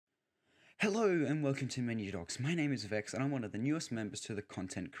Hello and welcome to MenuDocs. My name is Vex and I'm one of the newest members to the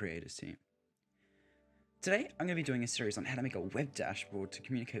content creators team. Today I'm going to be doing a series on how to make a web dashboard to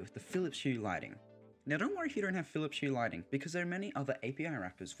communicate with the PHUE lighting. Now don't worry if you don't have PHUE lighting because there are many other API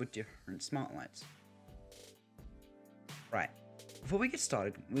wrappers for different smart lights. Right, before we get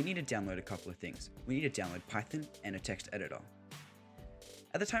started we need to download a couple of things. We need to download Python and a text editor.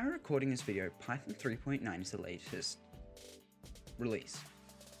 At the time of recording this video, Python 3.9 is the latest release.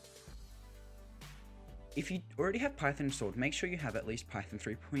 If you already have Python installed, make sure you have at least Python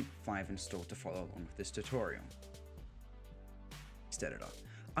 3.5 installed to follow along with this tutorial. Text editor.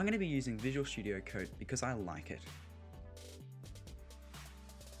 I'm going to be using Visual Studio Code because I like it.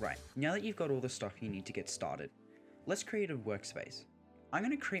 Right, now that you've got all the stuff you need to get started, let's create a workspace. I'm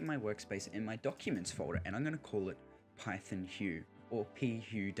going to create my workspace in my Documents folder and I'm going to call it Python PHUE or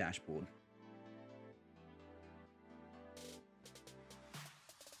PHUE dashboard.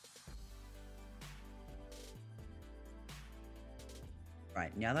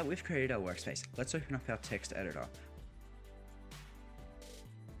 Right, now that we've created our workspace, let's open up our text editor.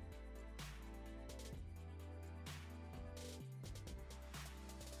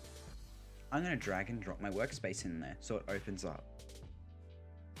 I'm going to drag and drop my workspace in there so it opens up.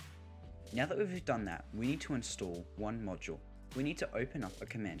 Now that we've done that, we need to install one module. We need to open up a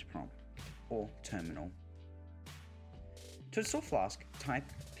command prompt or terminal. To install Flask,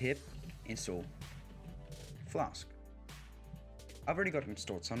 type pip install flask. I've already got it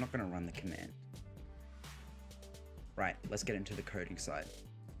installed, so I'm not going to run the command. Right, let's get into the coding side.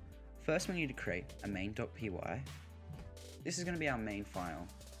 First, we need to create a main.py. This is going to be our main file.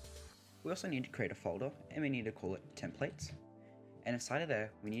 We also need to create a folder, and we need to call it templates. And inside of there,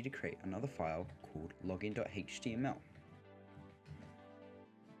 we need to create another file called login.html.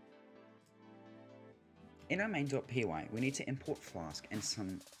 In our main.py, we need to import Flask and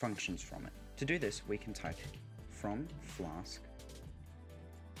some functions from it. To do this, we can type from Flask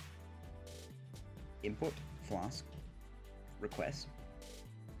import Flask request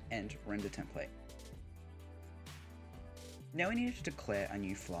and render template. Now we need to declare a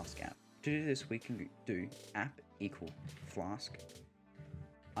new Flask app. To do this, we can do app equal Flask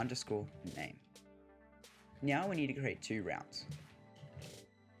underscore name. Now we need to create two routes.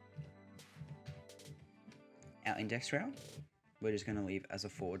 Our index route, we're just going to leave as a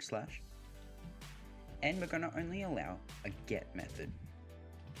 /, and we're going to only allow a get method.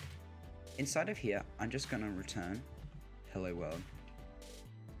 Inside of here, I'm just going to return hello world.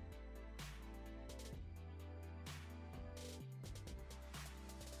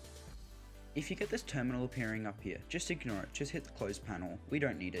 If you get this terminal appearing up here, just ignore it, just hit the close panel, we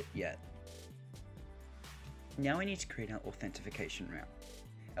don't need it yet. Now we need to create our authentication route.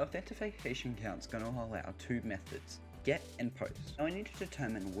 Our authentication count is going to allow two methods, get and post. Now we need to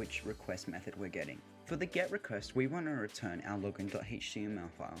determine which request method we're getting. For the get request, we want to return our login.html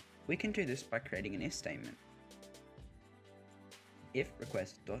file. We can do this by creating an if statement. If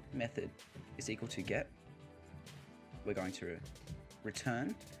request.method is equal to get, we're going to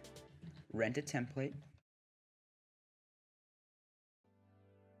return render template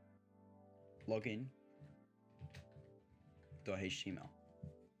login.html.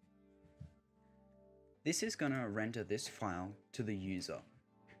 This is going to render this file to the user.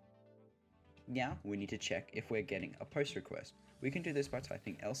 Now we need to check if we're getting a post request. We can do this by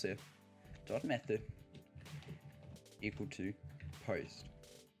typing else if.method equal to post.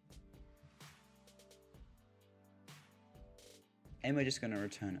 And we're just going to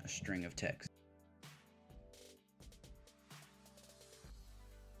return a string of text.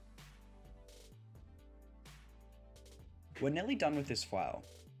 We're nearly done with this file.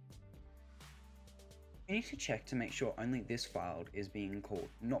 We need to check to make sure only this file is being called,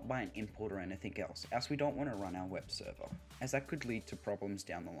 not by an import or anything else, as we don't want to run our web server, as that could lead to problems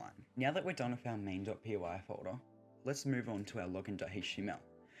down the line. Now that we're done with our main.py folder, let's move on to our login.html.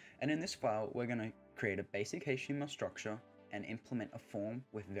 And in this file, we're going to create a basic HTML structure and implement a form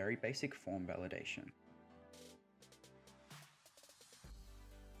with very basic form validation.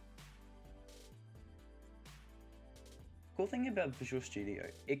 Cool thing about Visual Studio,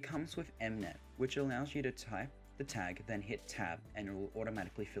 it comes with Mnet, which allows you to type the tag, then hit tab, and it will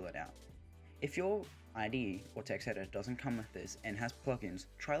automatically fill it out. If your IDE or text editor doesn't come with this and has plugins,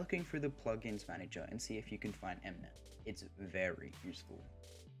 try looking through the plugins manager and see if you can find Mnet. It's very useful.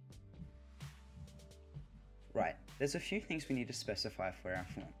 Right, there's a few things we need to specify for our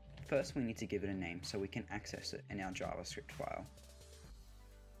form. First, we need to give it a name so we can access it in our JavaScript file.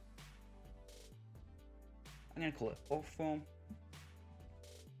 I'm going to call it auth form.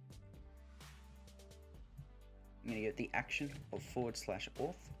 I'm going to get the action of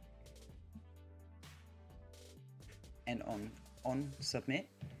 /auth. and on submit,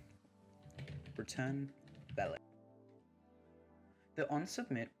 return valid. The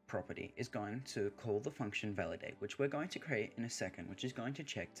onSubmit property is going to call the function validate, which we're going to create in a second, which is going to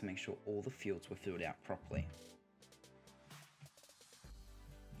check to make sure all the fields were filled out properly.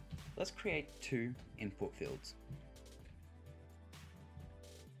 Let's create two input fields.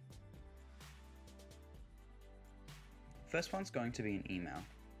 First one's going to be an email.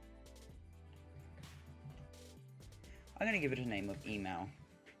 I'm going to give it a name of email.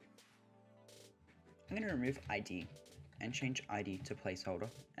 I'm going to remove ID and change ID to placeholder,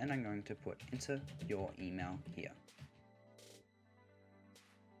 and I'm going to put enter your email here.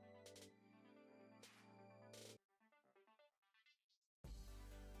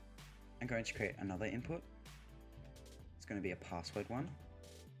 I'm going to create another input. It's going to be a password one.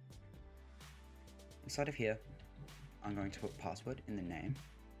 Inside of here, I'm going to put password in the name,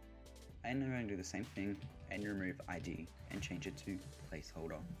 and I'm going to do the same thing and remove ID and change it to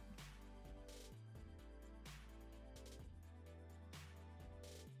placeholder.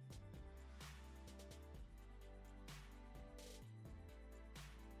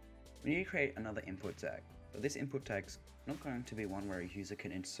 We need to create another input tag, but this input tag's not going to be one where a user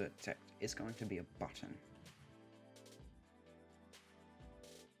can insert text, it's going to be a button.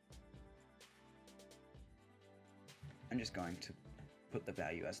 I'm just going to put the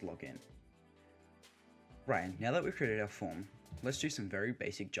value as login. Right, now that we've created our form, let's do some very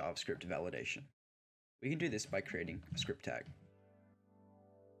basic JavaScript validation. We can do this by creating a script tag.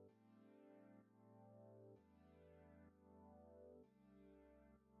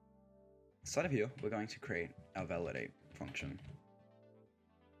 Inside of here, we're going to create our validate function.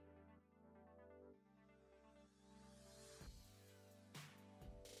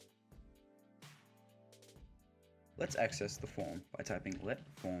 Let's access the form by typing let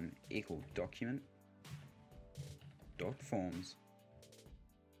form equal document dot forms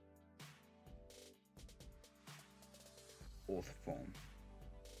auth form.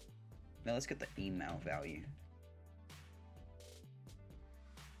 Now let's get the email value.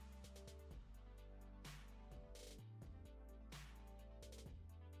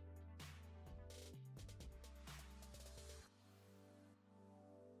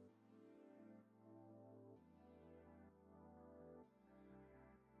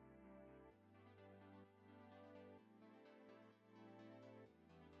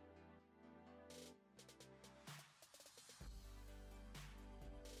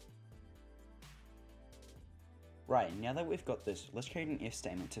 Right, now that we've got this, let's create an if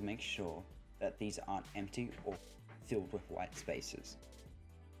statement to make sure that these aren't empty or filled with white spaces.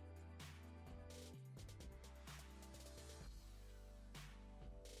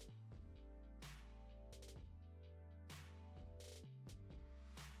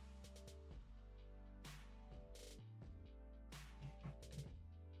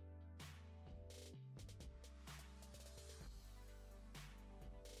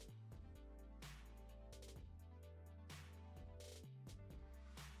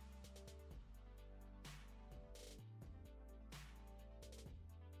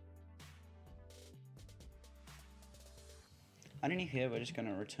 Underneath here, we're just going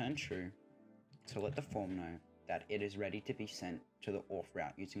to return true to let the form know that it is ready to be sent to the auth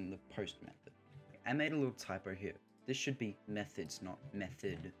route using the post method. I made a little typo here. This should be methods, not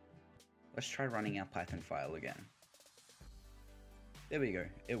method. Let's try running our Python file again. There we go,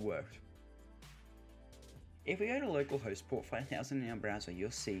 it worked. If we go to localhost port 5000 in our browser, you'll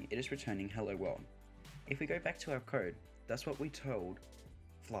see it is returning hello world. If we go back to our code, that's what we told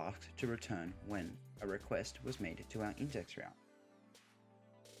Flask to return when a request was made to our index route.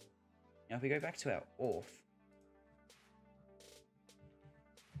 Now if we go back to our auth,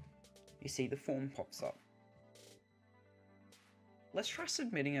 you see the form pops up. Let's try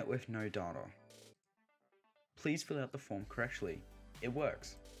submitting it with no data. Please fill out the form correctly. It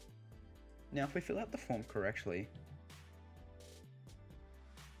works. Now if we fill out the form correctly,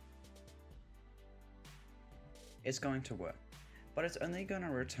 it's going to work, but it's only going to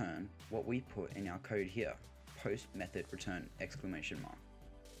return what we put in our code here, post method return exclamation mark.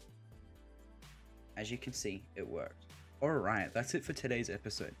 As you can see, it worked. Alright, that's it for today's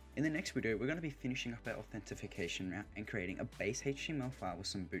episode. In the next video, we're going to be finishing up our authentication route and creating a base HTML file with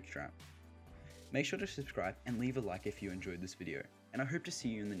some Bootstrap. Make sure to subscribe and leave a like if you enjoyed this video, and I hope to see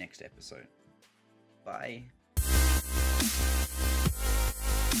you in the next episode. Bye!